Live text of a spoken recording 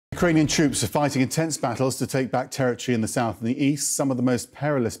Ukrainian troops are fighting intense battles to take back territory in the south and the east. Some of the most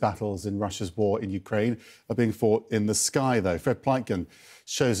perilous battles in Russia's war in Ukraine are being fought in the sky, though. Fred Pleitgen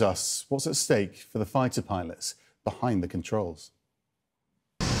shows us what's at stake for the fighter pilots behind the controls.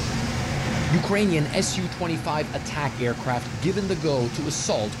 Ukrainian Su-25 attack aircraft given the go to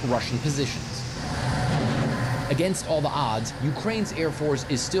assault Russian positions. Against all the odds, Ukraine's Air Force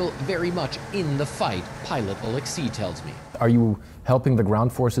is still very much in the fight, pilot Alexei tells me. Are you helping the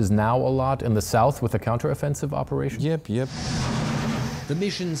ground forces now a lot in the south with the counteroffensive operation? Yep. The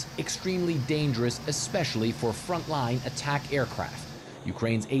mission's extremely dangerous, especially for frontline attack aircraft.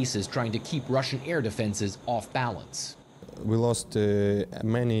 Ukraine's aces trying to keep Russian air defenses off balance. We lost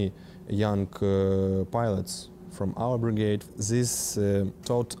many young pilots from our brigade. This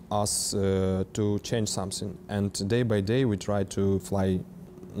taught us to change something, and day by day we try to fly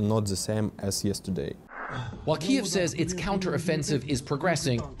not the same as yesterday. While Kiev says its counteroffensive is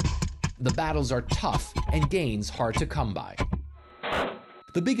progressing, the battles are tough and gains hard to come by.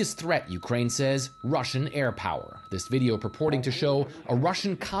 The biggest threat, Ukraine says, Russian air power. This video purporting to show a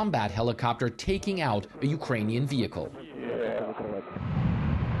Russian combat helicopter taking out a Ukrainian vehicle.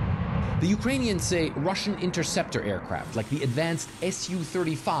 The Ukrainians say Russian interceptor aircraft, like the advanced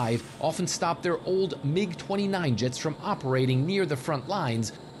Su-35, often stop their old MiG-29 jets from operating near the front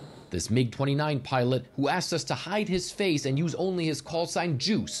lines. This MiG-29 pilot, who asked us to hide his face and use only his call sign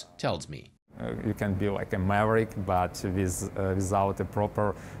Juice, tells me. You can be like a maverick, but without a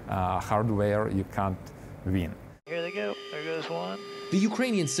proper hardware, you can't win. Here they go. There goes one. The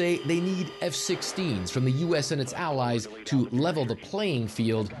Ukrainians say they need F-16s from the U.S. and its allies to level the playing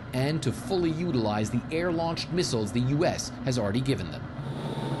field and to fully utilize the air-launched missiles the U.S. has already given them.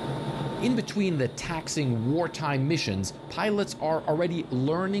 In between the taxing wartime missions, pilots are already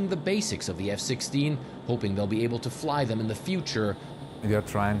learning the basics of the F-16, hoping they'll be able to fly them in the future. We are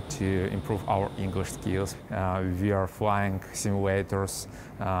trying to improve our English skills. We are flying simulators.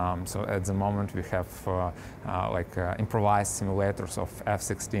 So at the moment we have improvised simulators of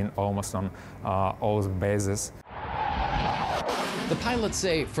F-16 almost on all the bases. The pilots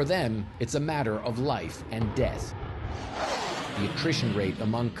say for them it's a matter of life and death. The attrition rate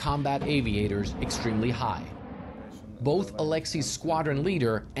among combat aviators extremely high. Both Alexei's squadron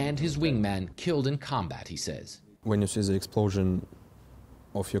leader and his wingman killed in combat, he says. When you see the explosion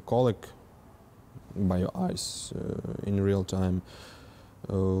of your colleague by your eyes in real time,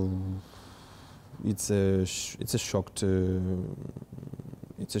 it's a shock.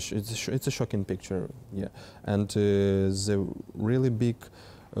 It's a shocking picture, yeah. And the really big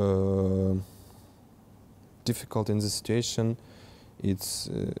difficult in this situation, it's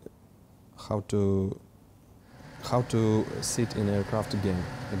how to sit in aircraft again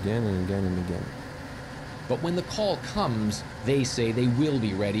and again. But when the call comes, they say they will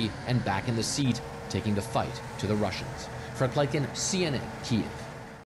be ready and back in the seat, taking the fight to the Russians. Fred Pleitgen, CNN, Kiev.